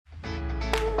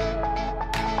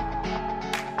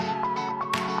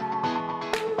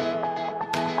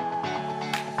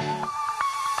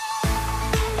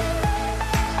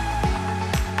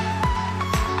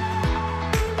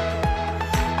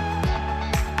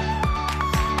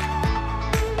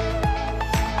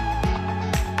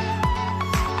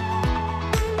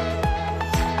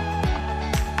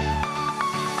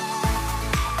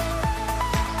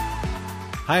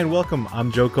Hi and welcome.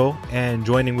 I'm Joko, and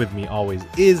joining with me always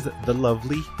is the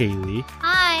lovely Haley.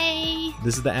 Hi!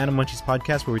 This is the Anna Munchies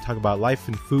podcast where we talk about life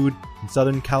and food in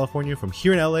Southern California from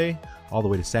here in LA all the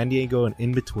way to San Diego and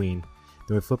in between.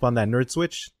 Then we flip on that nerd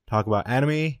switch, talk about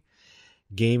anime,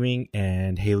 gaming,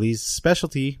 and Haley's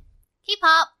specialty,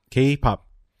 K-pop! K-pop.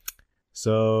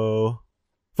 So,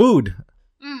 food.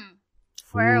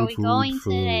 Where are we going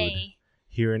today?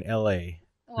 Here in LA.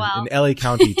 Well, in LA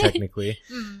County, technically.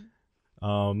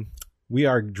 We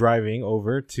are driving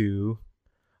over to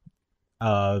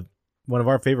one of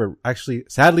our favorite. Actually,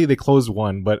 sadly, they closed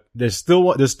one, but there's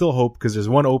still hope because there's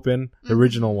one open. The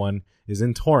original one is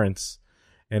in Torrance,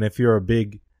 and if you're a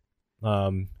big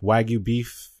Wagyu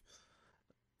beef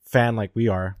fan like we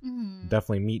are,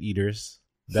 definitely meat eaters,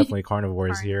 definitely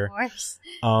carnivores here.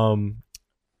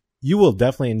 You will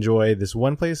definitely enjoy this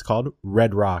one place called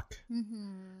Red Rock.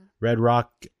 Red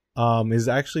Rock is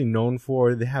actually known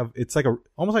for, it's like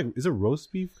almost like, is it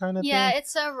roast beef kind of thing? Yeah,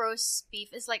 it's a roast beef.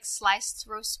 It's like sliced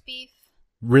roast beef.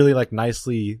 Really like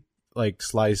nicely like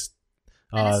sliced.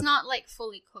 And it's not like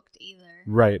fully cooked either.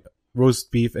 Right.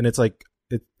 Roast beef. And it's like,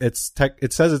 it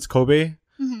says it's Kobe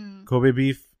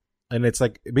beef. And it's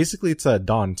like, basically it's a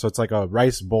don. So it's like a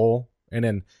rice bowl. And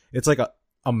then it's like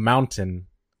a mountain.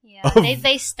 Yeah,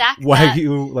 they stack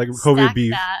Wagyu, like Kobe stack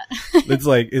beef. That. It's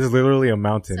literally a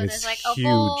mountain. So it's there's like huge. a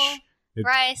bowl,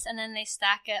 rice, and then they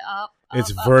stack it up.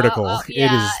 It's vertical. Up. Yeah,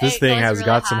 it is. This thing has really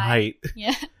got high. some height.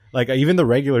 Yeah. Like even the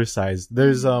regular size.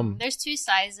 There's two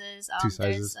sizes.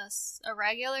 There's a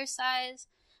regular size,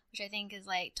 which I think is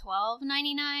like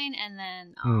 $12.99, and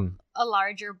then a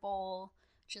larger bowl,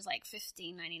 which is like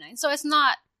 $15.99. So it's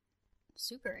not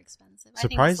super expensive.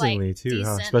 Surprisingly, I think it's too,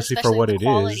 decent, especially for what it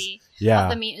is. Yeah,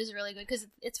 the meat is really good because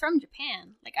it's from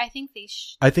Japan. Like I think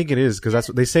I think it is because that's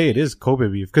what they say. It is Kobe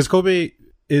beef because Kobe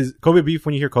beef.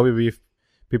 When you hear Kobe beef,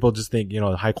 people just think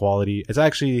high quality. It's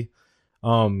actually,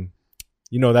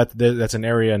 that's an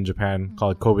area in Japan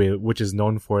called Kobe, which is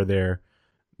known for their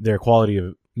quality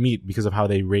of meat because of how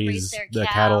they raise the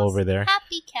cattle over there.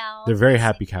 Happy cows. They're very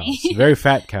happy cows, very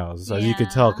fat cows, as you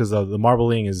could tell because the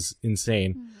marbling is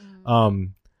insane.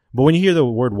 But when you hear the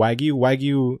word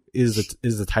Wagyu is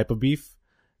the type of beef.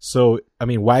 So, I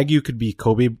mean, Wagyu could be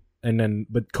Kobe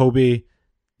but Kobe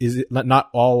is not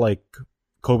all like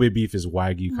Kobe beef is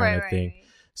Wagyu kind of thing. Right.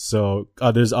 So,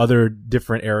 there's other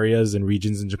different areas and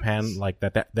regions in Japan like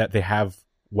that they have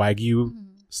Wagyu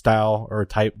style or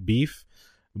type beef.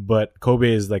 But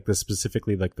Kobe is like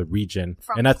specifically like the region.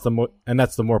 And that's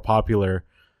the more popular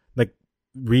like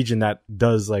region that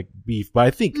does like beef. But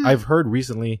I think I've heard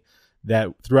recently that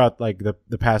throughout like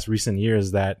the past recent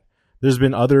years that there's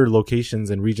been other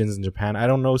locations and regions in Japan, I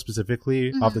don't know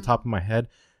specifically off the top of my head,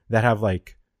 that have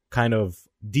like kind of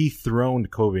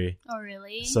dethroned Kobe. Oh,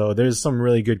 really? So there's some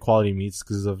really good quality meats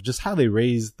because of just how they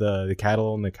raise the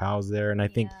cattle and the cows there. And I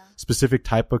think specific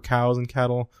type of cows and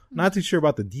cattle. Not too sure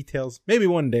about the details. Maybe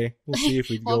one day we'll see if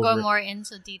we we'll go more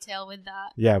into detail with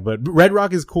that. Yeah, but Red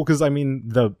Rock is cool because I mean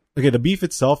the beef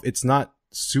itself, it's not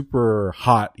super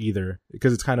hot either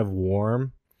because it's kind of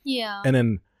warm. Yeah. And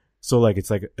then so like it's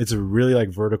a really like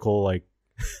vertical like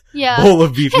bowl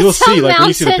of beef. You'll see like when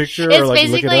you see the picture it's or like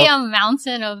basically look it up, a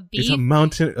mountain of beef.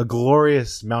 It's a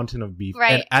glorious mountain of beef.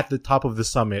 Right. And at the top of the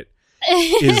summit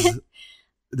is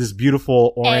this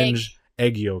beautiful orange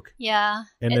egg yolk. Yeah.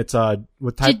 And it's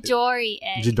what type? Jidori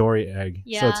egg. Jidori egg.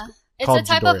 Yeah. So it's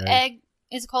a type of egg.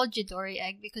 It's called Jidori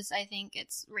egg because I think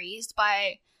it's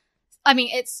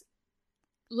it's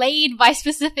laid by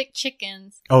specific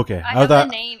chickens. Okay. I have the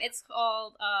name. It's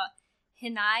called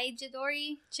Hinai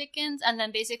Jidori chickens. And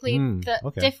then basically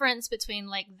the difference between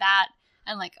like that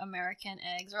and like American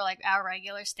eggs or like our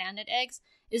regular standard eggs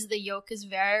is the yolk is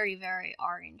very, very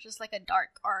orange. Just like a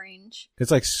dark orange.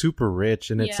 It's like super rich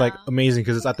and it's like amazing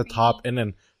because it's at the top and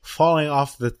then falling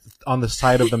off on the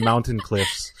side of the mountain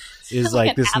cliffs is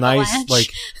like this avalanche. Nice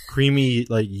like creamy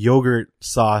like yogurt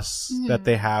sauce that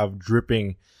they have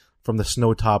dripping from the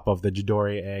snow top of the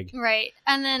Jidori egg. Right.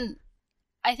 And then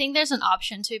I think there's an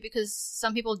option too because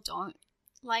some people don't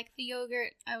like the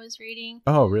yogurt I was reading.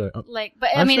 Oh, really? But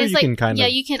I mean, it's like,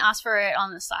 you can ask for it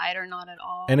on the side or not at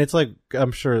all. And it's like,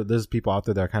 I'm sure there's people out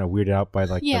there that are kind of weirded out by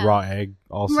like the raw egg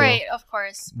also. Right, of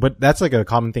course. But that's like a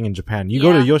common thing in Japan. You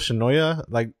go to Yoshinoya,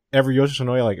 like every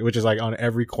Yoshinoya, like which is like on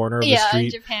every corner of the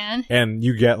street. In Japan. And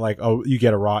you get like, you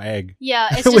get a raw egg. Yeah,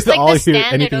 it's just like the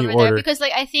standard over there. Because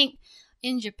like, I think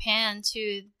in Japan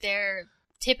too, their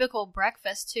typical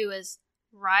breakfast too is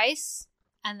rice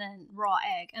and then raw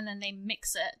egg, and then they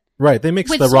mix it. Right, they mix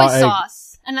with the raw soy egg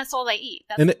sauce, and that's all they eat.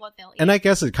 That's what they'll eat. And I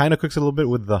guess it kind of cooks it a little bit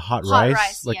with the hot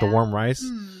rice, like the warm rice.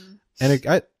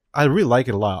 And I really like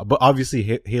it a lot. But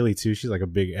obviously Haley too. She's like a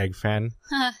big egg fan.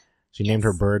 She named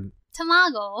her bird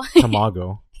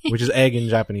Tamago, which is egg in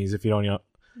Japanese. If you don't know.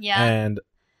 Yeah. And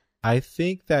I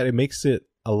think that it makes it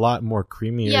a lot more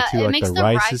creamier too. Like the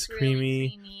rice is creamy. Really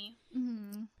creamy.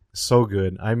 Mm-hmm. So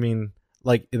good. I mean,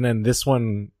 like, and then this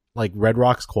one, like Red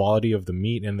Rock's quality of the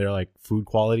meat and their like food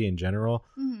quality in general,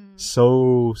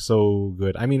 so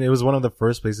good. I mean, it was one of the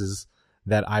first places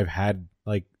that I've had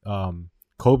like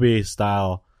Kobe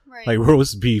style like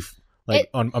roast beef, like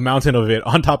on a mountain of it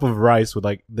on top of rice with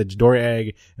like the Jidori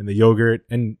egg and the yogurt.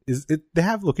 And they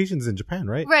have locations in Japan,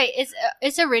 right? Right.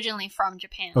 It's originally from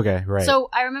Japan. Okay, right. So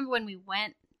I remember when we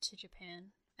went to Japan,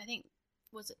 I think,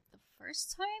 was it the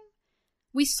first time?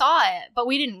 We saw it, but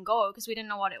we didn't go because we didn't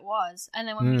know what it was. And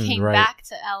then when we came back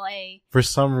to LA, for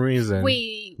some reason,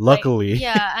 luckily,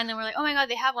 and then we're like, oh my god,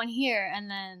 they have one here. And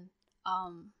then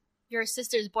your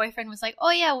sister's boyfriend was like,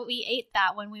 oh yeah, we ate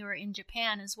that when we were in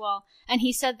Japan as well. And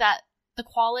he said that the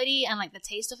quality and like the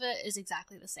taste of it is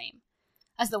exactly the same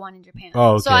as the one in Japan.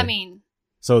 Oh, okay. So I mean,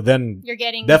 so then you're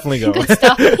getting definitely go. Good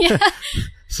stuff. Yeah.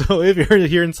 So if you're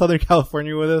here in Southern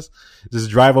California with us, just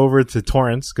drive over to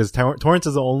Torrance, because Torrance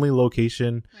is the only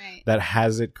location that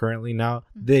has it currently now.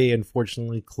 Mm-hmm. They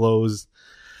unfortunately closed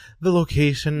the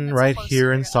location right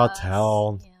here in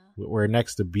Sawtell. Yeah. We're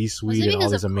next to B Suite and all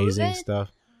this amazing stuff.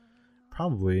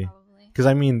 Probably. Because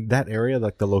I mean, that area,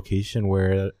 like the location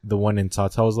where the one in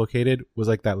Sawtell is located, was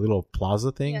like that little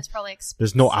plaza thing. Yeah, it's probably expensive.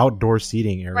 There's no outdoor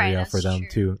seating area for them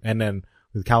too. And then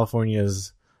with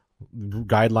California's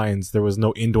guidelines, there was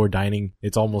no indoor dining.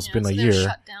 It's almost been a year.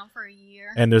 Shut down for a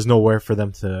year. And there's nowhere for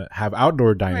them to have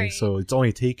outdoor dining, so it's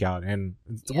only takeout. And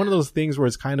it's one of those things where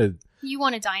it's kind of, you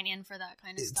want to dine in for that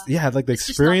kind of stuff. Yeah, like the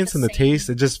experience and the taste,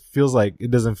 it just feels like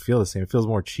it doesn't feel the same. It feels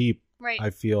more cheap. Right.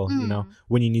 I feel, you know,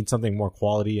 when you need something more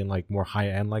quality and like more high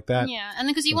end like that. Yeah, and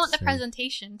because you want the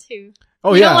presentation too.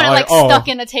 Oh, you don't want it stuck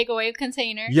in a takeaway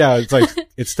container. Yeah, it's like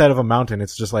instead of a mountain,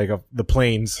 it's just like the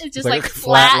plains. It's just like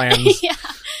flat lands.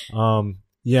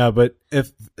 Yeah, but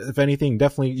if anything,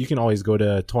 definitely you can always go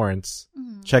to Torrance,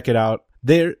 check it out.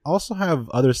 They also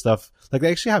have other stuff, like they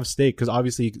actually have steak, because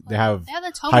obviously they have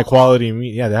high quality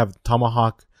meat. Yeah, they have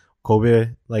tomahawk Kobe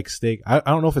like steak. I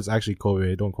don't know if it's actually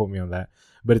Kobe. Don't quote me on that.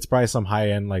 But it's probably some high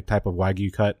end like type of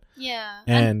Wagyu cut. Yeah.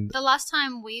 And the last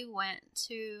time we went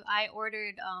I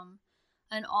ordered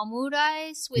an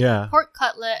omurice with pork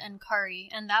cutlet and curry,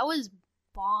 and that was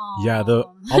bomb. Yeah, the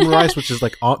omurice, which is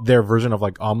like their version of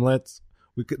like omelets.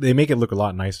 They make it look a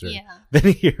lot nicer than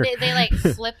here. They like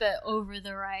flip it over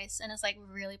the rice, and it's like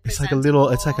really presentable.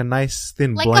 It's like a nice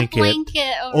thin like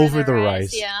blanket over the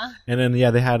rice. Yeah. And then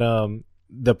they had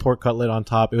the pork cutlet on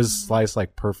top. It was sliced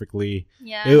like perfectly.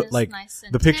 Yeah. It like nice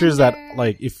and the pictures that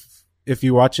like if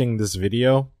you're watching this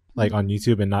video like on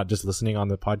YouTube and not just listening on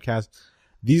the podcast,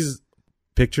 these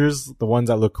pictures, the ones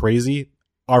that look crazy,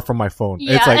 are from my phone.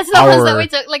 Yeah, it's like it's the ones that we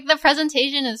took. Like the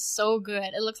presentation is so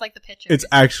good. It looks like the pictures. It's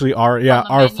actually our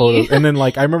photos. And then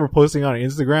like I remember posting on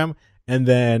Instagram, and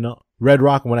then Red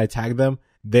Rock, when I tagged them,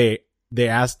 they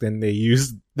asked and they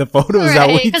used the photos that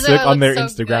we took on their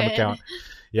Instagram account.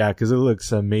 Yeah, because it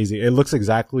looks amazing. It looks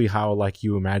exactly how like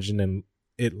you imagine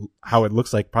how it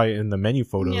looks like probably in the menu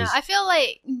photos. Yeah, I feel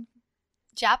like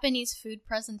Japanese food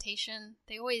presentation,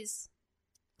 they always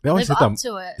live up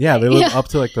to it. Yeah, they live up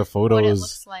to like the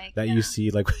photos that you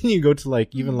see. Like when you go to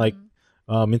like even like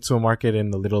Mitsuo Market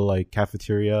in the little like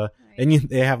cafeteria, and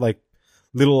they have like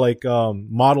little like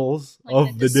models like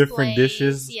of the different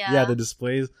dishes. Yeah, the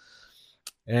displays.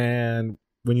 And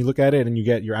when you look at it and you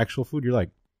get your actual food, you're like,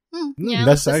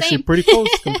 that's actually pretty close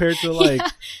compared to like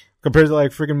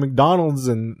freaking McDonald's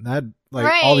and that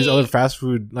all these other fast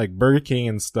food like Burger King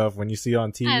and stuff. When you see it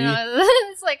on TV, I know.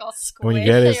 It's like all squished. When you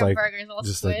get it, it's like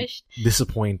just squished. Like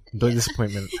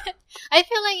disappointment. I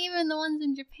feel like even the ones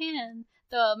in Japan,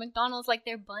 the McDonald's, like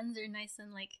their buns are nice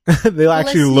and like they'll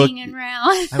actually look and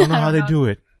round. I don't know how they do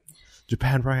it.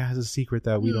 Japan probably has a secret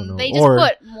that we don't know. They just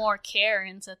put more care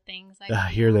into things.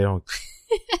 Here they don't.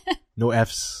 No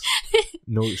F's,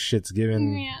 no shits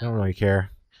given. I don't really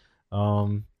care.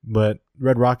 But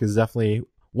Red Rock is definitely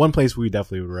one place we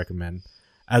definitely would recommend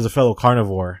as a fellow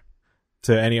carnivore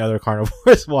to any other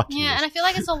carnivores watching. Yeah, this. And I feel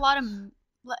like it's a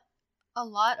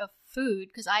lot of food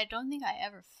because I don't think I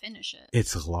ever finish it.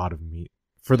 It's a lot of meat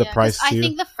for the price too. I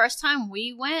think the first time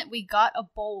we went, we got a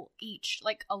bowl each,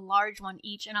 like a large one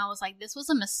each, and I was like, "This was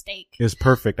a mistake." It was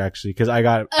perfect actually because I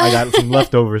got some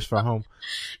leftovers from home.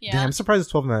 Yeah, damn, I'm surprised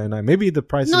it's $12.99. Maybe the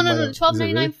price. No,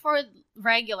 $12.99 for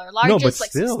regular. Large, no, but like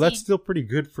still, that's still pretty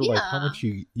good for like how much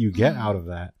you get out of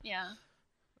that. Yeah.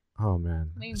 Oh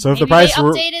man. So if the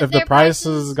price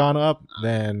has gone up,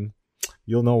 then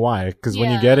you'll know why. Because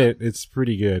when you get it, it's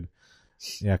pretty good.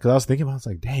 Yeah, because I was thinking about it, it's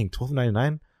like, dang,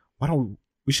 $12.99. Why don't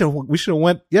we should have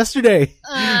went yesterday?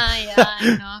 Yeah,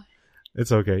 I know.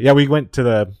 It's okay. Yeah, we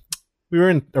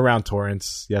were around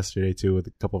Torrance yesterday too with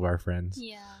a couple of our friends.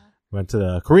 Yeah. Went to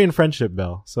the Korean Friendship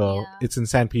Bell. So it's in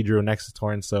San Pedro next to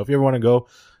Torrance. So if you ever want to go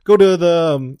to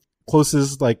the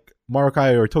closest like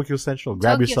Maracay or Tokyo Central.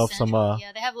 Grab yourself Central.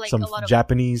 They have like some a lot of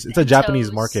Japanese. It's a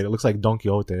Japanese market. It looks like Don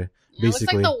Quixote, basically. It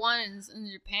looks like the ones in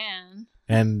Japan.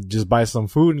 And just buy some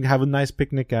food and have a nice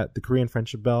picnic at the Korean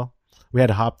Friendship Bell. We had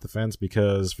to hop the fence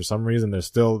because for some reason there's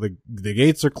still the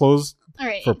gates are closed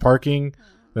for parking.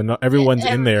 Everyone's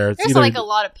in there. There's like a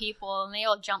lot of people, and they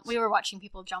all jump. We were watching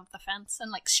people jump the fence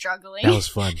and like struggling. That was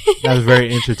fun. That was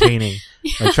very entertaining.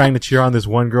 Like trying to cheer on this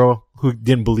one girl who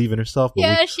didn't believe in herself.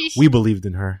 But we believed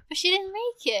in her. But she didn't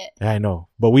make it. Yeah, I know,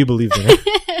 but we believed in her.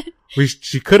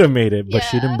 She could have made it, but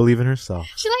she didn't believe in herself.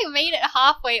 She like made it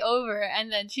halfway over,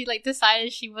 and then she like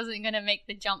decided she wasn't gonna make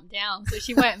the jump down, so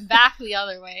she went back the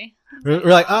other way. We're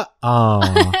like,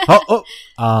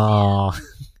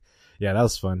 yeah, that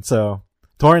was fun. So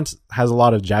Torrance has a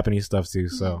lot of Japanese stuff too.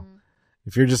 So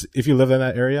if you live in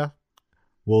that area,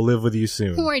 we'll live with you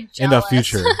soon. We're jealous. In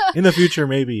the future,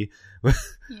 maybe.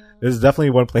 There's definitely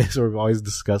one place where we've always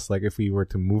discussed, like, if we were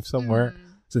to move somewhere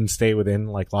and stay within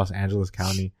like Los Angeles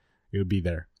County, it would be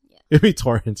there. Yeah. It'd be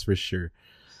Torrance for sure.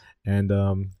 And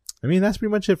I mean, that's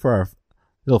pretty much it for our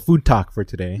little food talk for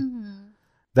today.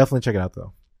 Definitely check it out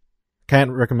though.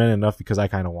 Can't recommend it enough because I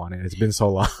kind of want it. It's been so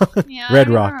long. Yeah, Red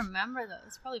I Rock. don't remember though.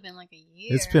 It's probably been like a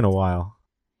year. It's been a while.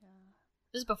 Yeah.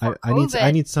 This is before COVID.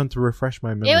 I need some to refresh my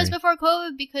memory. It was before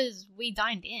COVID because we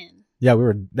dined in. Yeah,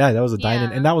 that was a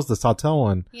dine-in, and that was the Sawtell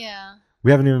one. Yeah.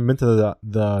 We haven't even been to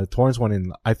the Torrance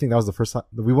one, I think that was the first time.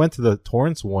 We went to the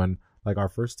Torrance one, like our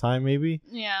first time maybe.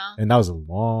 Yeah. And that was a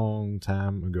long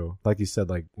time ago. Like you said,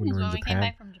 like when we were in Japan. We came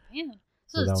back from Japan.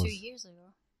 So that was 2 years ago.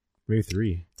 Maybe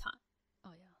 3. Time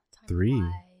 3.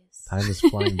 Flies. Time is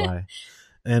flying by.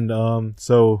 And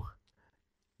so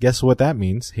guess what that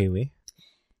means, Haley?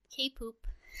 K-poop.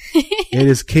 It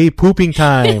is K-pooping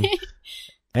time.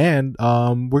 And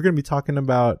we're going to be talking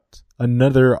about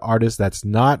another artist that's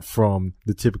not from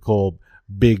the typical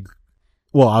big,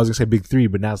 well, I was going to say big 3,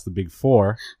 but now it's the big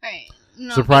 4. Right.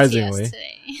 No surprisingly. BTS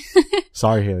today.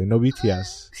 Sorry, Haley. No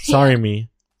BTS. Sorry, me.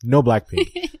 No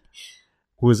Blackpink.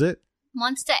 Who is it?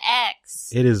 Monster X.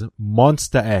 It is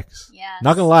Monster X. Yes.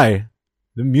 Not gonna lie,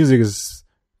 the music is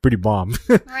pretty bomb.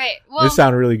 Right. Well, they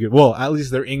sound really good. Well, at least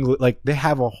they're English. Like they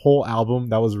have a whole album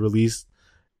that was released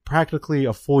practically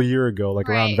a full year ago, like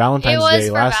around Valentine's Day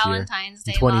last year. Valentine's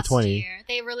Day 2020. last year.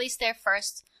 They released their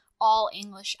first all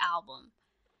English album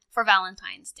for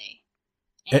Valentine's Day.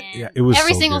 And it was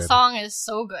every so single good. song is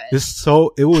so good.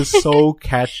 It was so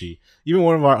catchy. Even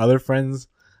one of our other friends,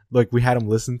 like we had him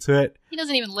listen to it. He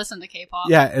doesn't even listen to K-pop.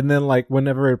 Yeah, and then like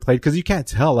whenever it played, because you can't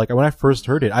tell. Like when I first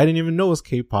heard it, I didn't even know it was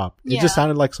K-pop. It just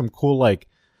sounded like some cool, like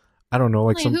I don't know,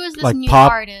 like some who is this like new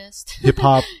pop artist? hip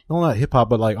hop. No, not hip hop,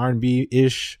 but like R&B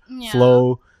ish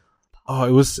flow.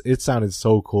 Oh, it sounded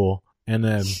so cool. And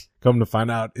then come to find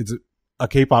out, it's a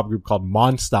K-pop group called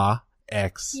Monsta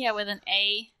X. Yeah, with an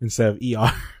A instead of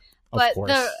ER. But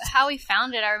how we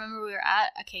found it, I remember we were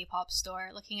at a K-pop store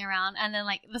looking around, and then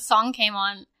like the song came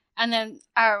on, and then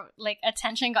our like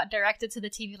attention got directed to the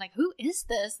TV. Like, who is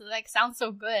this? It like sounds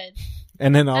so good.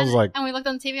 And then I was like, and we looked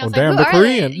on the TV. I was damn, like, who they're are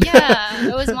Korean. They? Yeah,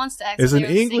 it was Monsta X. It's in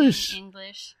English.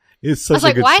 It's such I was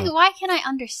like, a good song. Why can't I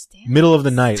understand? Middle of the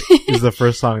Night is the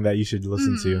first song that you should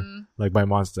listen to, like by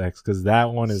Monsta X, because that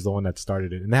one is the one that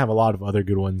started it, and they have a lot of other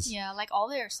good ones. Yeah, like all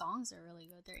their songs are really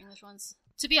good. Their English ones.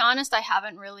 To be honest, I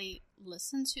haven't really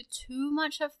listened to too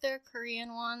much of their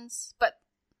Korean ones, but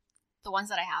the ones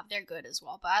that I have, they're good as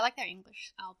well. But I like their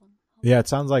English album. Yeah, it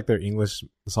sounds like their English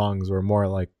songs were more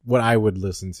like what I would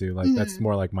listen to. Like that's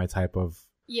more like my type of.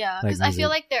 Yeah, because I feel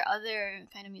like their other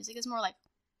kind of music is more like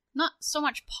not so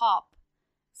much pop.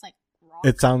 It's like rock.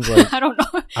 It sounds like I don't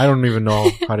know. I don't even know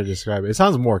how to describe it. It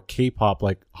sounds more K-pop,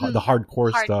 like the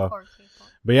hardcore stuff. K-pop.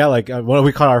 But yeah, like when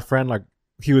we caught our friend, like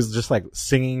he was just like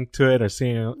singing to it or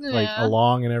singing like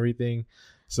along and everything.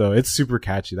 So it's super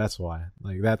catchy. That's why.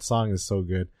 Like that song is so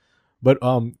good. But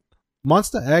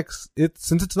Monsta X,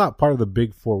 since it's not part of the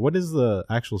Big 4, what is the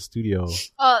actual studio?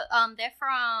 They're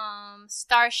from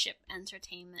Starship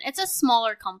Entertainment. It's a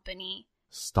smaller company.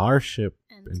 Starship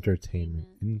Entertainment.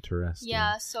 Interesting.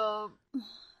 Yeah, so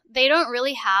they don't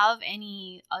really have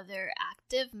any other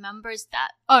active members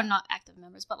not active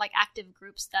members, but like active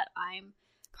groups that I'm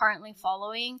currently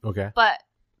following. Okay. But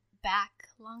back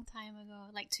a long time ago,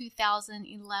 like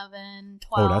 2011,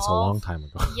 12. Oh, that's a long time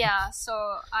ago. Yeah,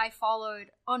 so I followed.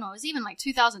 Oh no, it was even like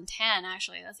 2010.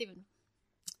 Actually, that's even.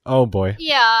 Oh boy.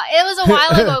 Yeah, it was a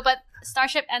while ago, but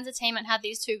Starship Entertainment had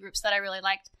these two groups that I really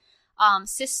liked.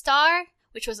 Sistar,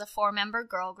 which was a 4-member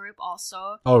girl group,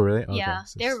 also. Oh really? Okay. Yeah,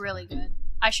 they're really good.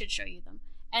 I should show you them.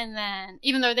 And then,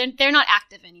 even though they're not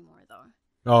active anymore,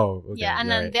 though. Oh, okay. Yeah, and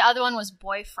then the other one was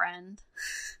Boyfriend.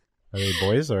 Are they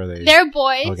boys or are they? They're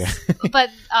boys. Okay.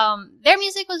 But their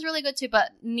music was really good too,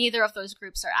 but neither of those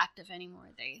groups are active anymore.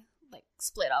 They, like,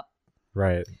 split up.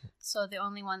 Right. So the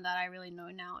only one that I really know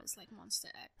now is, like, Monsta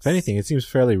X. If anything, it seems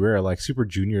fairly rare. Like, Super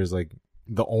Junior is, like,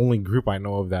 the only group I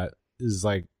know of that is,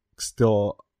 like,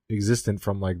 still existent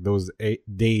from, like, those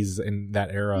days in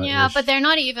that era. Yeah, but they're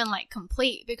not even, like,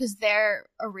 complete because they're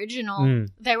original.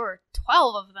 There were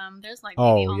 12 of them. There's, like,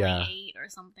 maybe only 8 or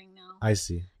something now. I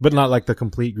see. But not, like, the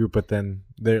complete group, but then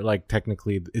they're, like,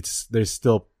 technically, they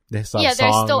still have songs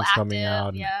they're still active, coming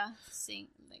out.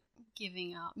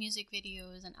 Giving out music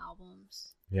videos and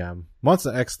albums. Yeah,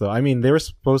 Monsta X though. I mean, we were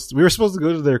supposed to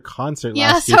go to their concert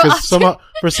last year because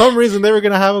for some reason they were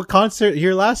gonna have a concert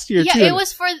here last year too. Yeah,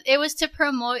 it was to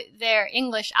promote their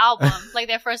English album, like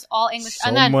their first all English. So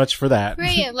and then, much for that.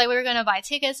 Like we were gonna buy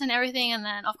tickets and everything, and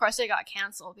then of course it got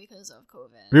canceled because of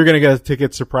COVID. We were gonna get a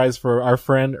ticket surprise for our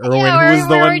friend Erwin, who was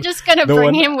the one. We were just gonna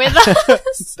bring him with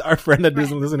us. Our friend that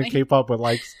doesn't listen to K-pop but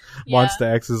likes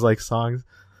Monsta X's like songs.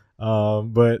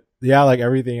 But yeah, like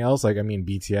everything else, like I mean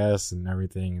BTS and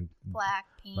everything,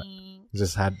 Blackpink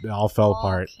just all fell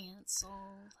apart. Canceled.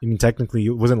 I mean, technically,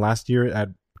 wasn't last year at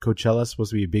Coachella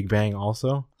supposed to be Big Bang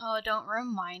also? Oh, don't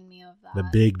remind me of that. The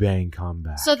Big Bang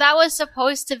comeback. So that was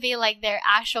supposed to be like their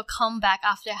actual comeback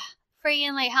after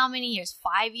friggin' like how many years?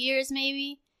 5 years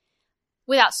maybe,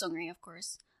 without Seungri, of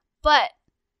course. But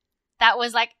that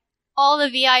was like all the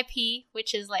VIP,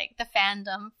 which is like the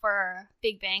fandom for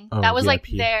Big Bang. That was VIP. Like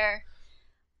their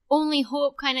only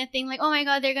hope kind of thing. Like, oh my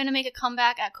god, they're gonna make a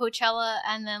comeback at Coachella,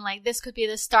 and then like this could be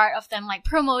the start of them like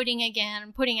promoting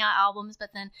again, putting out albums. But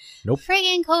then,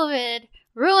 friggin' COVID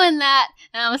ruined that,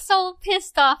 and I'm so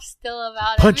pissed off still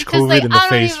about it. Punch COVID like, in the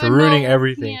face for ruining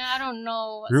everything. Yeah, I don't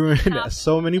know. Ruined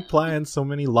so many plans, so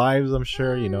many lives. I'm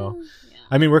sure you know.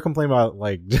 I mean, we're complaining about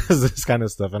like just this kind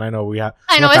of stuff, and I know we have.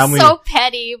 I know family, it's so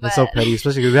petty, but it's so petty,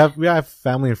 especially because we have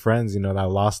family and friends, you know, that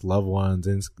lost loved ones,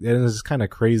 and it's kind of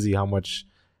crazy how much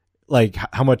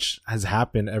has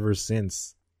happened ever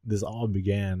since this all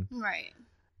began. Right.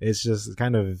 It's just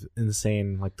kind of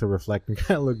insane, like to reflect and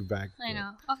kind of look back. I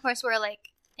know. Of course, we're like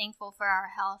thankful for our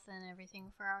health and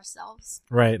everything for ourselves.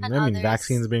 Right. I mean,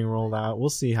 vaccines being rolled out. We'll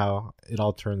see how it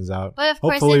all turns out. But of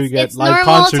course, hopefully we get live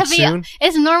concerts soon.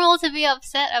 It's normal to be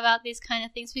upset about these kind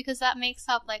of things because that makes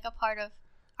up like a part of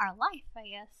our life, I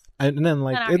guess. And then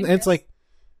like it's like,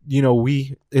 you know,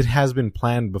 it has been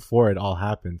planned before it all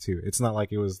happened too. It's not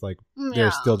like it was like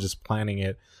they're still just planning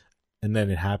it and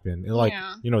then it happened.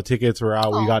 You know, tickets were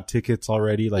out. We got tickets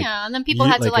already. Like and then people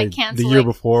had to like cancel the year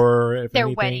before their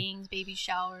weddings, baby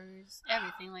showers,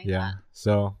 everything like that. Yeah.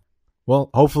 So,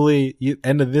 well, hopefully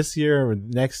end of this year or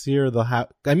next year they'll have.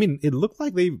 I mean, it looked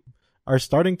like they are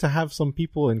starting to have some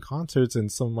people in concerts in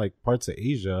some like parts of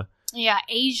Asia. Yeah,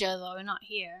 Asia though, not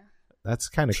here. That's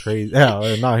kind of crazy.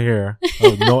 Yeah, not here.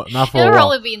 No, not for a while. It'll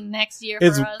probably be next year.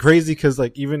 It's crazy because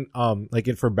like even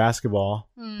for basketball,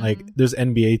 like there's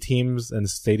NBA teams and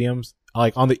stadiums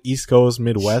like on the East Coast,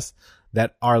 Midwest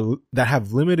that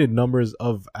have limited numbers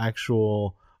of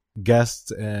actual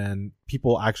guests and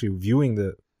people actually viewing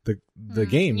the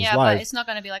games live. But it's not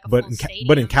going to be like a full stadium.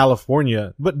 But in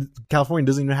California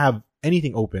doesn't even have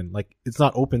anything open. Like it's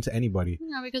not open to anybody.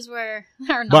 No, because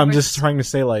but I'm just trying to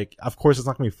say, like, of course it's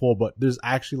not gonna be full, but there's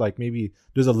actually like maybe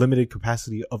there's a limited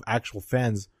capacity of actual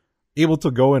fans able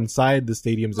to go inside the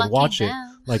stadiums and watch it,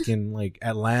 like in like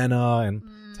Atlanta and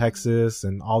Texas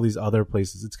and all these other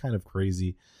places. It's kind of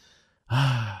crazy.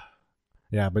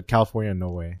 Yeah, but California,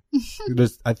 no way.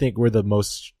 I think we're the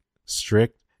most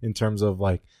strict in terms of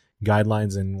like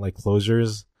guidelines and like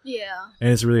closures. Yeah.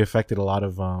 And it's really affected a lot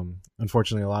of,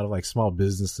 unfortunately, a lot of like small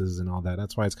businesses and all that.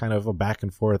 That's why it's kind of a back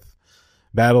and forth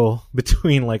battle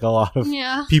between like a lot of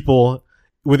people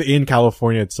within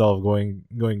California itself going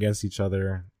against each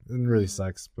other. It really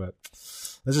sucks, but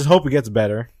let's just hope it gets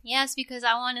better. Yes, because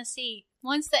I want to see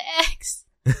Monsta X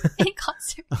in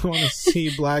concert. I want to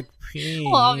see Blackpink.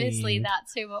 Well, obviously that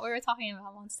too, but we were talking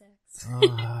about Monsta X.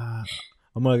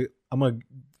 I'm gonna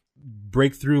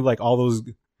break through like all those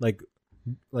like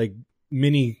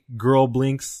mini girl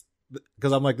blinks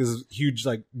because I'm like this huge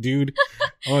like dude.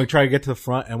 I'm gonna try to get to the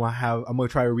front and I'm gonna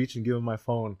try to reach and give him my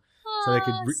phone so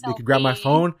they could grab my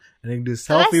phone and they can do a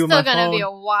selfie with my phone. That's still gonna be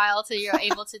a while till you're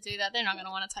able to do that. They're not gonna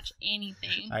want to touch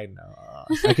anything. I know.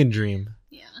 I can dream.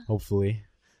 Yeah. Hopefully.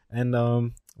 And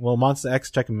well, Monster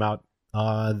X, check them out.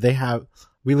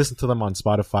 We listen to them on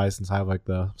Spotify since I have like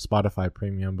the Spotify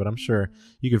Premium, but I'm sure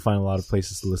you can find a lot of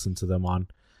places to listen to them on.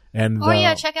 And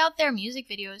yeah, check out their music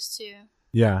videos too.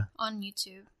 Yeah. On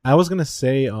YouTube. I was gonna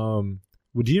say,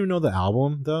 would you know the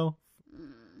album though?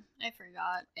 I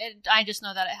forgot. I just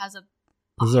know that it has a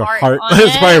heart.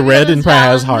 It's probably red and probably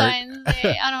has heart.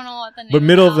 I don't know what the name. But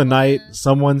Middle of the Night,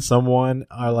 Someone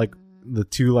are like the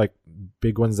two like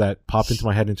big ones that pop into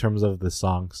my head in terms of the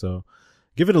song. So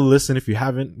give it a listen if you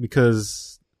haven't,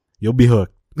 because you'll be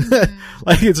hooked.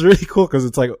 Like it's really cool because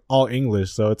it's like all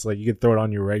English, so it's like you can throw it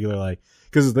on your regular like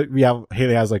because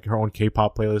Haley has like her own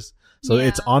K-pop playlist, so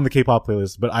it's on the K-pop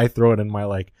playlist. But I throw it in my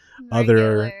like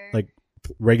other like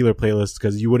regular playlist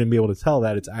because you wouldn't be able to tell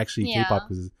that it's actually K-pop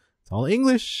because it's all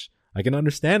English. I can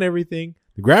understand everything.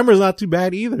 The grammar is not too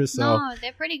bad either. So no,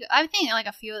 they're pretty good. I think like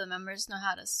a few of the members know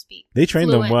how to speak. They train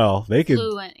them well. They could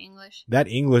fluent English. That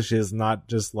English is not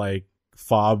just like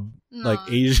fob like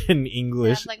Asian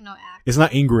English. Like no accent. It's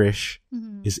not English.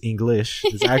 It's English.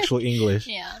 It's actual English.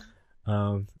 Yeah.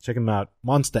 Check them out.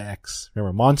 Monster X.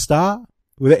 Remember, Monster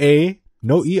with an A,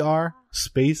 no ER,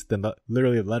 space, then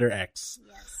literally the letter X.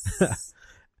 Yes.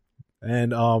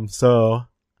 And so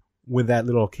with that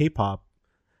little K-pop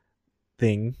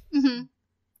thing,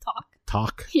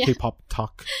 talk, K-pop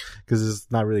talk, because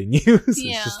it's not really news.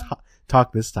 It's just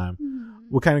talk this time.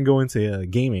 We'll kind of go into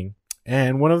gaming,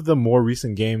 and one of the more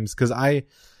recent games, because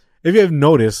if you have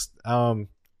noticed, a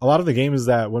lot of the games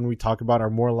that when we talk about are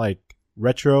more like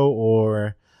retro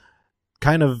or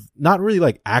kind of not really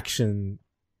like action,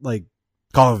 like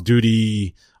Call of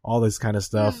Duty, all this kind of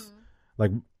stuff.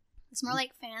 Like it's more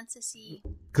like fantasy.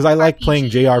 Because I like playing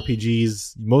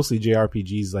JRPGs, mostly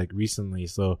JRPGs like recently.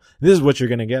 So this is what you're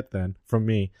going to get then from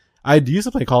me. I used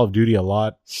to play Call of Duty a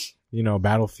lot,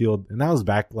 Battlefield. And that was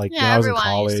back like when I was in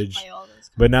college.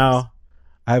 But now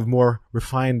I have more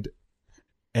refined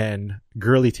and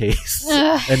girly tastes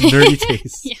and nerdy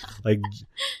tastes. Like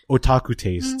otaku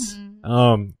tastes.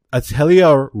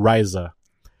 Atelier Ryza.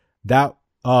 That,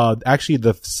 actually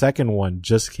the second one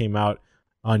just came out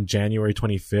on January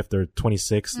 25th or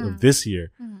 26th of this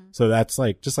year. So that's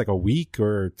like just like a week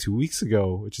or 2 weeks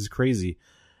ago, which is crazy.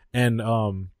 And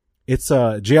it's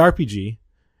a JRPG.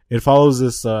 It follows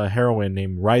this heroine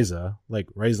named Ryza, like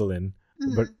Ryzelyn,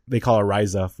 but they call her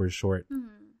Ryza for short.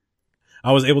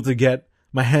 I was able to get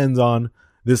my hands on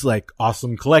this like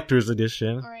awesome collector's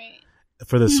edition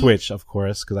for the Switch, of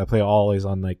course, because I play always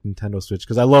on like Nintendo Switch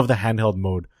because I love the handheld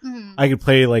mode. I could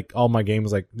play like all my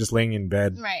games like just laying in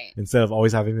bed instead of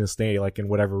always having to stay like in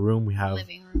whatever room we have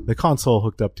the console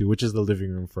hooked up to, which is the living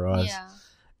room for us.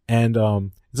 And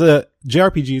it's a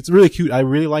JRPG. It's really cute. I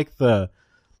really like the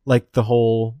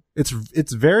whole.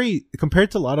 It's very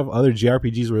compared to a lot of other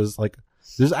JRPGs where it's like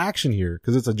there's action here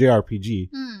because it's a JRPG,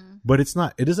 but it's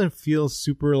not. It doesn't feel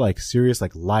super like serious,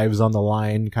 like lives on the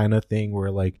line kind of thing.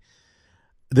 Where like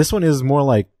this one is more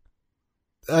like.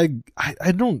 I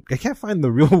can't find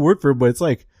the real word for it, but it's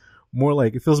like more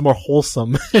like it feels more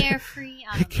wholesome. Carefree.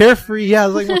 Carefree, yeah,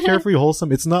 it's like more carefree,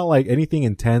 wholesome. It's not like anything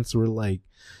intense where like,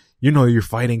 you're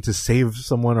fighting to save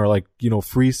someone or like,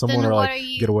 free someone or like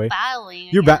get away.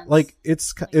 You're like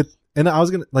and I was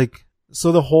gonna like,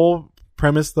 so the whole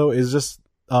premise though is just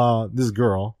this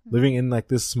girl living in like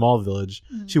this small village.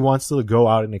 She wants to go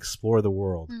out and explore the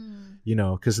world.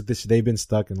 Because they've been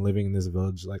stuck and living in this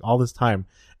village like all this time.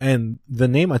 And the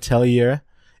name Atelier,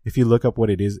 if you look up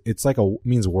what it is, it's like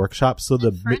means workshop. So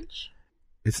the French?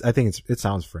 I think it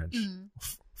sounds French.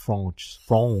 France.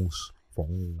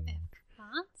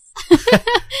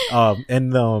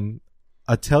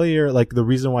 Atelier, like the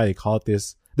reason why they call it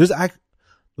this,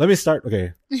 let me start.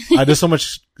 Okay. There's so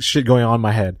much shit going on in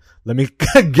my head. Let me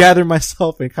gather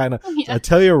myself and kind of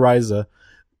Atelier Ryza.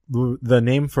 The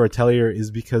name for Atelier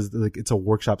is because like it's a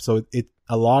workshop, so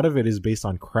a lot of it is based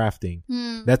on crafting.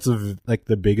 That's like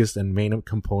the biggest and main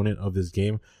component of this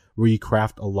game, where you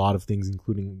craft a lot of things,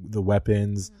 including the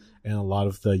weapons and a lot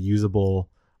of the usable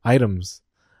items.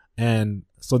 And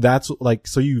so that's like,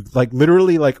 so you like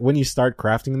literally like when you start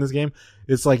crafting in this game,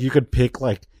 it's like you could pick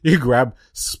like you grab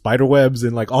spider webs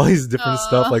and like all these different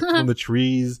stuff like from the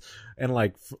trees. And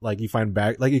like you find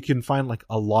you can find like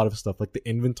a lot of stuff. Like the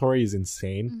inventory is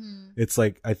insane. It's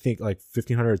like, I think like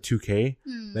 1,500 or 2K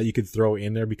that you could throw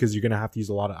in there because you're going to have to use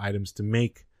a lot of items to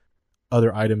make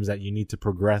other items that you need to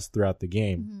progress throughout the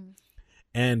game.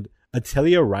 And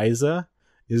Atelier Ryza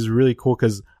is really cool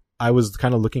because I was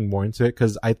kind of looking more into it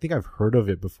because I think I've heard of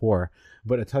it before.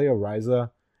 But Atelier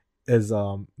Ryza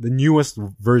the newest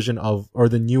version of, or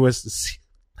the newest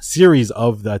series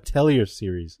of the Atelier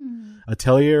series.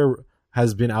 Atelier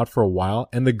has been out for a while,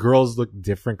 and the girls look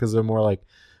different because they're more like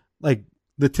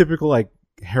the typical like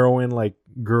heroine, like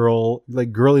girl,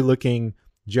 like girly looking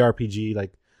JRPG.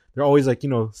 Like they're always like, you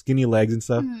know, skinny legs and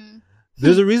stuff.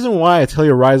 There's a reason why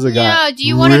Atelier Ryza got do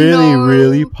you want to really, know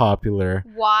really popular.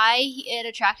 Why it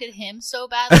attracted him so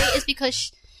badly is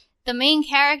because the main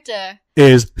character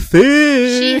is thick.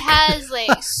 She has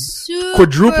like super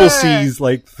quadruple C's,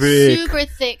 like thick, super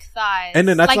thick thighs. And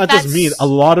then that's not just me. A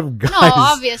lot of guys, no,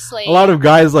 obviously, a lot of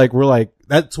guys like were like,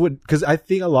 that's what, because I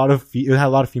think it had a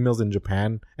lot of females in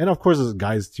Japan, and of course there's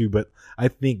guys too. But I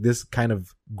think this kind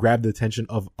of grabbed the attention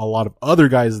of a lot of other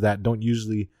guys that don't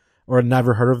usually or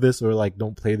never heard of this or like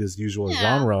don't play this usual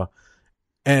genre.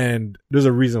 And there's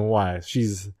a reason why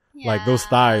she's. Like those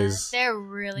thighs, they're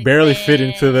really barely big. fit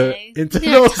into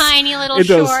those tiny little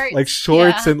shorts, like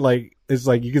shorts, and like it's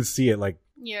like you can see it like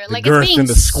you're the like girth it's being and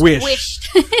the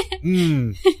squish,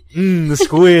 the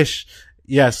squish.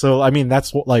 Yeah, so I mean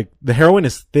that's what like the heroine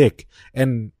is thick,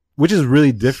 and which is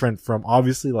really different from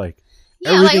obviously like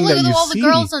everything like that look you at all see. the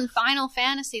girls in Final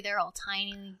Fantasy, they're all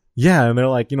tiny. Yeah, and they're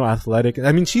like, you know, athletic.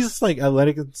 I mean, she's like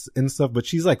athletic and stuff, but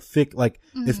she's like thick. Like,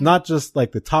 it's not just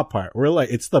like the top part. We're like,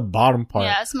 it's the bottom part.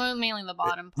 Yeah, it's mainly the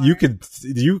bottom part. You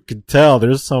could tell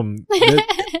there's some,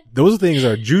 those things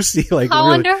are juicy. Like, I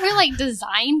wonder who like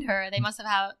designed her. They must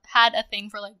have had a thing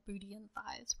for like booty and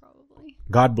thighs, probably.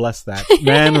 God bless that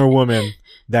man or woman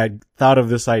that thought of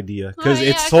this idea. Cause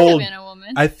it sold,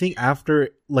 I think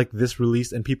after like this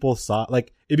release and people saw,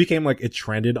 like, it became like it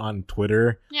trended on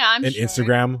Twitter and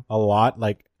Instagram a lot,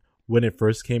 like when it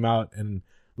first came out, and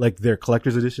like their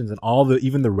collector's editions and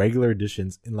even the regular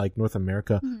editions in like North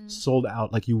America sold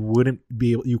out. Like you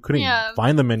couldn't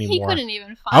find them anymore. He couldn't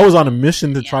even find I was on a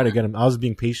mission to try to get them. I was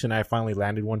being patient. I finally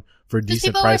landed one for a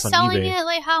decent price on eBay. People were selling it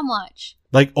like how much?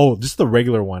 Like, just the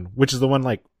regular one, which is the one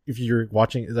like if you're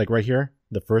watching, like right here,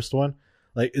 the first one.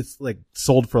 Like it's like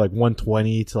sold for like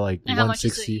 120 to like 160. How much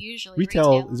is it usually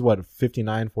retail is what,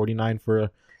 59, 49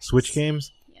 for Switch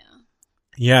games.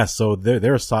 Yeah, so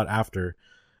they're sought after,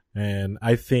 and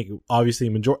I think obviously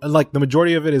the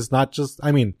majority of it is not just.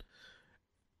 I mean,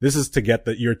 this is to get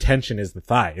your attention is the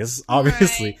thighs,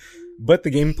 obviously, but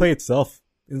the gameplay itself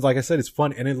is, like I said, it's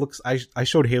fun, and it looks. I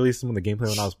showed Haley some of the gameplay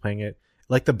when I was playing it.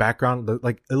 Like the background,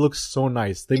 like it looks so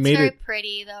nice. It's made very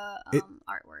pretty.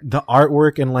 Artwork, the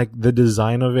artwork, and like the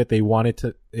design of it. They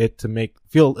wanted it to make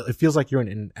it feels like you're in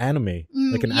an anime,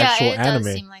 like an actual anime.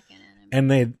 Does seem like an anime.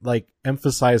 And they like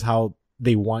emphasize how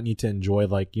they want you to enjoy,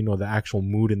 like, you know, the actual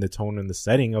mood and the tone and the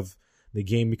setting of the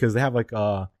game, because they have like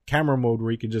a camera mode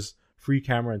where you can just free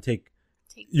camera and take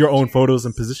your own photos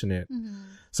and position it.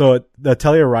 So the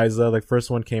Atelier Ryza, like first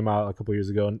one came out a couple years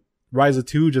ago, and Ryza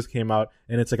 2 just came out,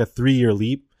 and it's like a 3-year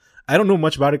leap. I don't know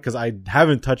much about it because I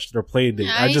haven't touched or played it.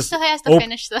 I just still has to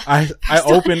finish the. I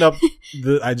opened up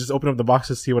I just opened up the box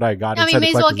to see what I got. I mean, may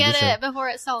as well get it before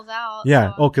it sells out.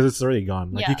 Yeah. So. Because it's already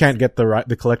gone. Like you can't get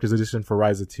the collector's edition for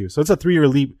Ryza 2. So it's a 3-year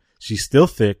leap. She's still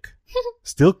thick,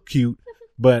 still cute,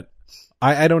 but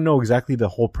I don't know exactly the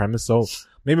whole premise. So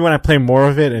maybe when I play more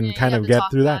of it and kind of get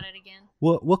through that,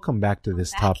 we'll come back to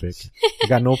this topic. I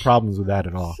got no problems with that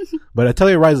at all. But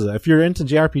Atelier Ryza, if you're into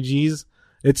JRPGs,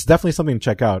 it's definitely something to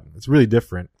check out. It's really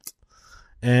different.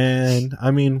 And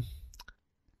I mean,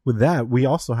 with that, we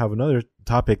also have another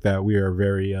topic that we are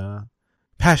very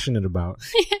passionate about.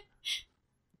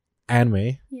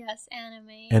 Anime. Yes,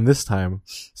 anime. And this time,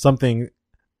 something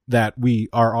that we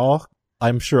are all,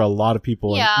 I'm sure a lot of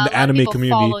people in the anime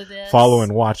community follow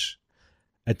and watch.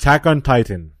 Attack on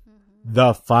Titan.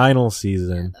 The final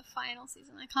season. Yeah, the final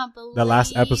season. I can't believe the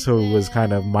last episode was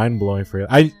kind of mind blowing for you.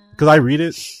 Because I read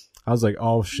it, I was like,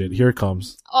 oh shit, here it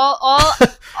comes. All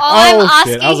I'm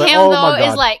asking him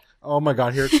is like, oh my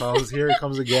god, here it comes. Here it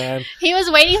comes again. He was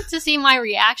waiting to see my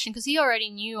reaction because he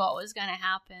already knew what was going to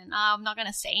happen. I'm not going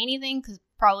to say anything because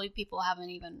probably people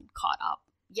haven't even caught up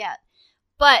yet.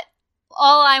 But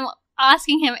all I'm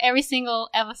asking him every single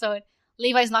episode,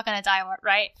 Levi's not going to die,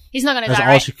 right? He's not going to die, right?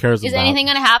 That's all she cares about. Is anything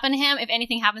going to happen to him? If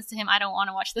anything happens to him, I don't want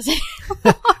to watch this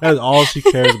anymore. That's all she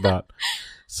cares about.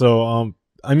 So,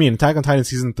 I mean, Attack on Titan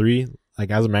season 3,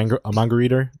 like as a manga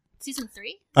reader. Season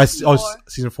 3?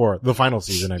 Season 4. The final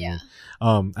season, I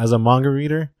mean. As a manga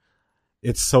reader,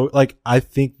 it's so, like, I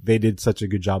think they did such a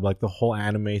good job. Like, the whole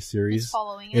anime series,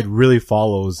 it really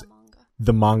follows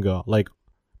the manga, like,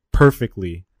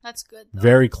 perfectly. That's good, though.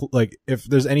 Very, like, if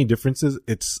there's any differences,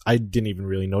 I didn't even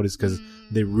really notice because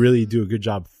they really do a good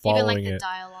job following even, like, it. The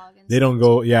dialogue and they don't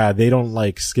go, they don't,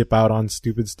 like, skip out on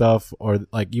stupid stuff or,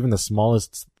 like, even the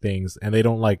smallest things, and they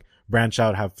don't, like, branch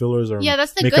out, have fillers, or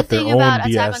that's the make good up their thing own about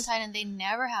BS. Attack on Titan. They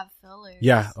never have fillers.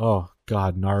 Yeah. Oh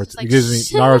God, Naruto. Like, it gives me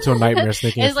Naruto nightmares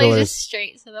thinking it's of fillers. like just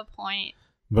straight to the point.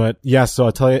 But yeah, so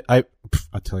I'll tell you right.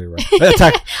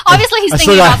 Attack. Obviously, he's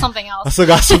thinking about something else. I still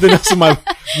got something else in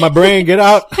my brain. Get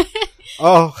out.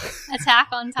 Oh. Attack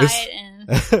on Titan.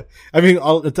 I mean,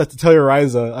 to tell you,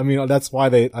 Ryza. I mean, that's why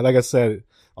they, like I said,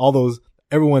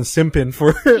 everyone's simping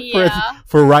for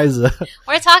Ryza.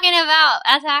 We're talking about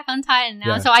Attack on Titan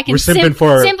now, so I can simp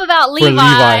about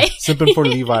Levi. Simping for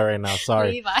Levi right now.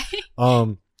 Sorry.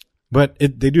 Levi. But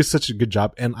they do such a good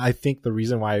job, and I think the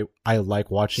reason why I like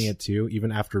watching it too,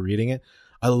 even after reading it,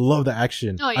 I love the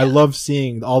action. Oh, yeah. I love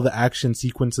seeing all the action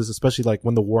sequences, especially like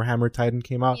when the Warhammer Titan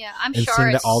came out. Yeah, I'm sure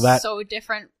it's so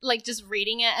different. Like just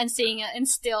reading it and seeing it, and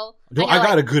still. No, I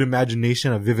got a good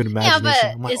imagination, a vivid imagination. Yeah, but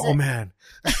I'm like, oh man.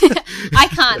 I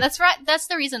can't. That's right. That's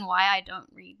the reason why I don't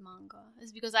read manga.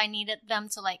 Is because I needed them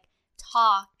to like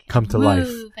talk, come to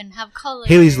life, and have color.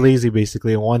 Haley's lazy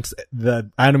basically and wants the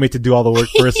anime to do all the work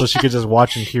for her, so she could just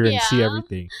watch and hear and see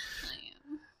everything.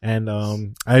 And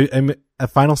I'm a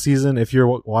final season. If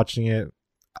you're watching it,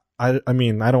 I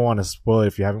mean, I don't want to spoil it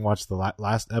if you haven't watched the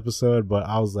last episode, but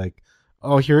I was like,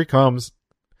 oh, here it comes.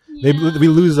 Yeah. We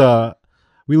lose a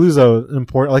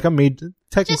important, like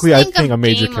technically I think a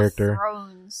major character.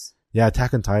 Yeah,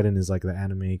 Attack on Titan is like the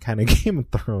anime kind of Game of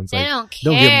Thrones. They like, don't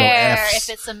care give no Fs.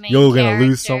 if it's a main You're gonna character.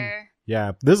 lose some.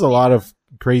 Yeah, there's a lot of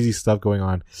crazy stuff going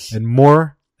on, and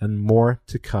more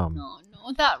to come. No,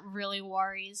 that really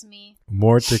worries me.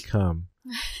 More to come.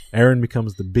 Eren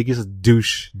becomes the biggest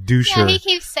doucher. Yeah, he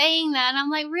keeps saying that, and I'm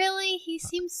like, really? He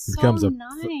seems so nice.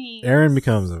 Eren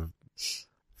becomes a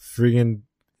friggin'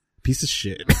 piece of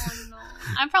shit. Oh, no.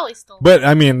 I'm probably still. But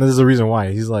I mean, there's a reason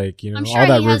why. He's like, you know, sure all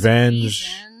that revenge.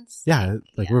 Yeah,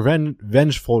 like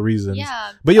revengeful reasons.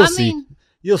 Yeah, but you'll see.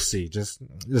 You'll see. Just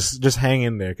hang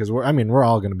in there because we're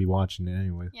all gonna be watching it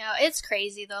anyway. Yeah, it's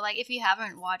crazy though. Like if you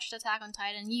haven't watched Attack on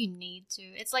Titan, you need to.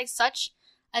 It's like such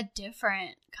a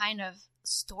different kind of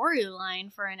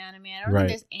storyline for an anime. I don't think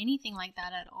there's anything like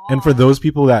that at all. And for those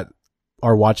people that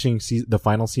are watching the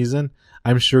final season,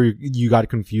 I'm sure you got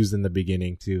confused in the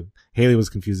beginning too. Haley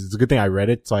was confused. It's a good thing I read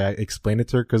it, so I explained it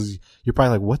to her because you're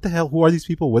probably like, what the hell? Who are these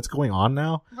people? What's going on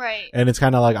now? Right. And it's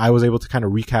kind of like I was able to kind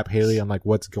of recap Haley on like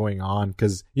what's going on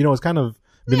because, you know, it's kind of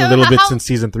been a little bit since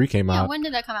season 3 came out. When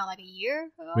did that come out? Like a year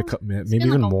ago? Maybe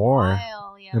even more.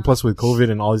 And plus with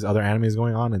COVID and all these other animes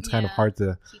going on, it's kind of hard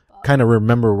to kind of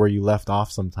remember where you left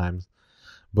off sometimes.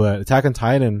 But Attack on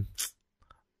Titan,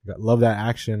 love that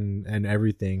action and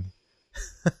everything.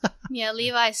 Yeah,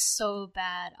 Levi's so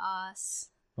badass.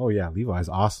 Oh yeah, Levi's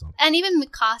awesome. And even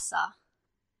Mikasa.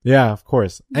 Yeah, of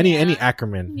course. Any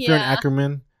Ackerman. If you're an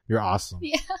Ackerman, you're awesome.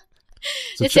 Yeah.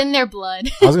 So it's in their blood.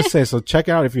 I was gonna say, so check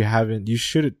out if you haven't. You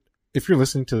should. If you're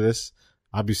listening to this,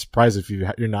 I'd be surprised if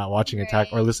you're not watching Attack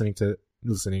or listening or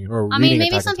reading. I mean, maybe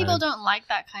Attack some people don't like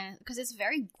that kind of because it's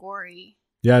very gory.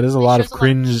 Yeah, there's a lot of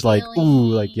cringe, like ooh,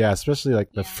 like especially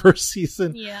like the first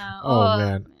season. Yeah. Oh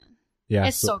man. Yeah.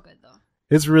 It's so good though.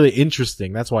 It's really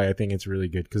interesting. That's why I think it's really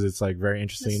good because it's like very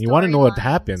interesting and you want to know what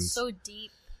happens. So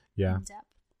deep. Yeah.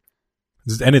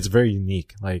 And it's very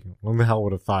unique. Like, when the hell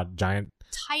would have thought giant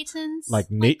Titans? Like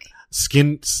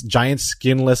giant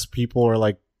skinless people are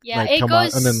like, it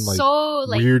goes and then like so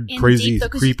weird, crazy, deep,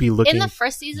 creepy looking. In the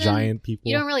first season, giant people.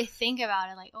 You don't really think about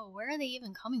it. Like, oh, where are they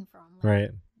even coming from? Like, right.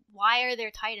 Why are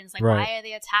there Titans? Like, why are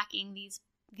they attacking these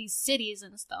cities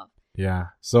and stuff? Yeah.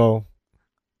 So,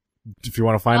 if you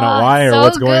want to find out why or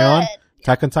what's going on,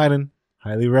 Attack on Titan,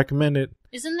 highly recommend it.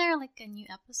 Isn't there like a new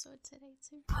episode today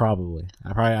too? Probably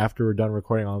after we're done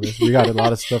recording all this. We got a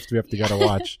lot of stuff we have to gotta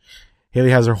watch.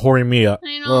 Haley has her whoring me up.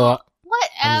 I know.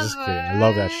 Whatever. I'm just kidding. I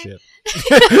love that shit.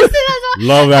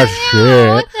 Love that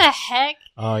shit. What the heck?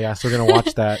 Oh yeah, so we're gonna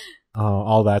watch that,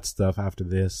 all that stuff after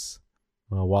this,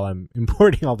 while I'm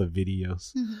importing all the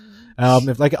videos. Mm-hmm.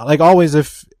 If like always,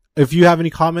 if you have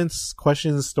any comments,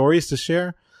 questions, stories to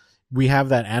share, we have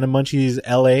that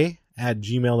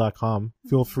animunchiesla@gmail.com.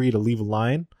 Feel free to leave a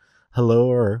line, hello,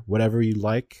 or whatever you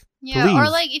like. Yeah, or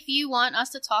like if you want us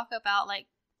to talk about like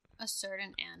a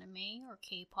certain anime or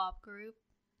K-pop group.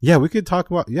 Yeah, we could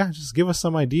talk about, just give us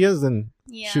some ideas and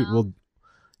shoot, we'll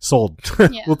sold.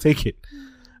 We'll take it.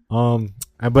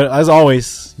 But as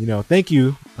always, thank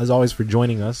you as always for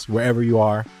joining us wherever you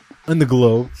are in the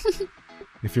globe.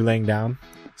 If you're laying down,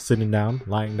 sitting down,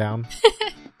 lying down.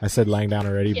 I said lying down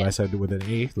already, but I said it with an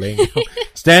A, laying down,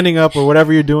 standing up, or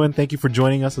whatever you're doing. Thank you for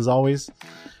joining us as always.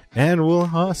 And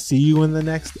we'll see you in the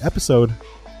next episode.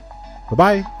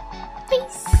 Bye-bye.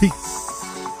 Peace. Peace.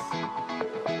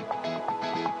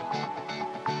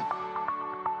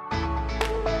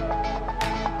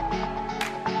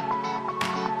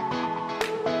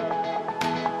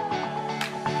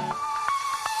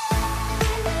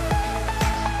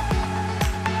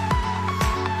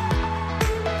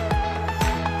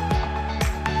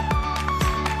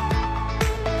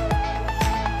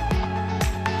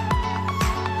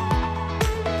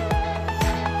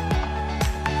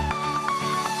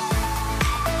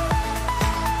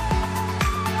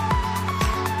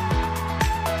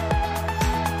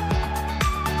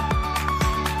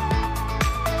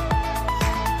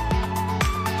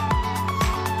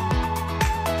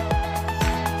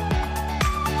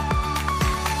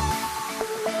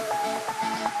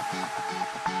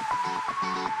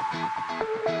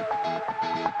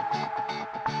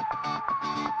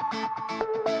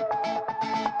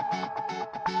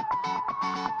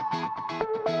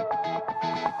 Bye.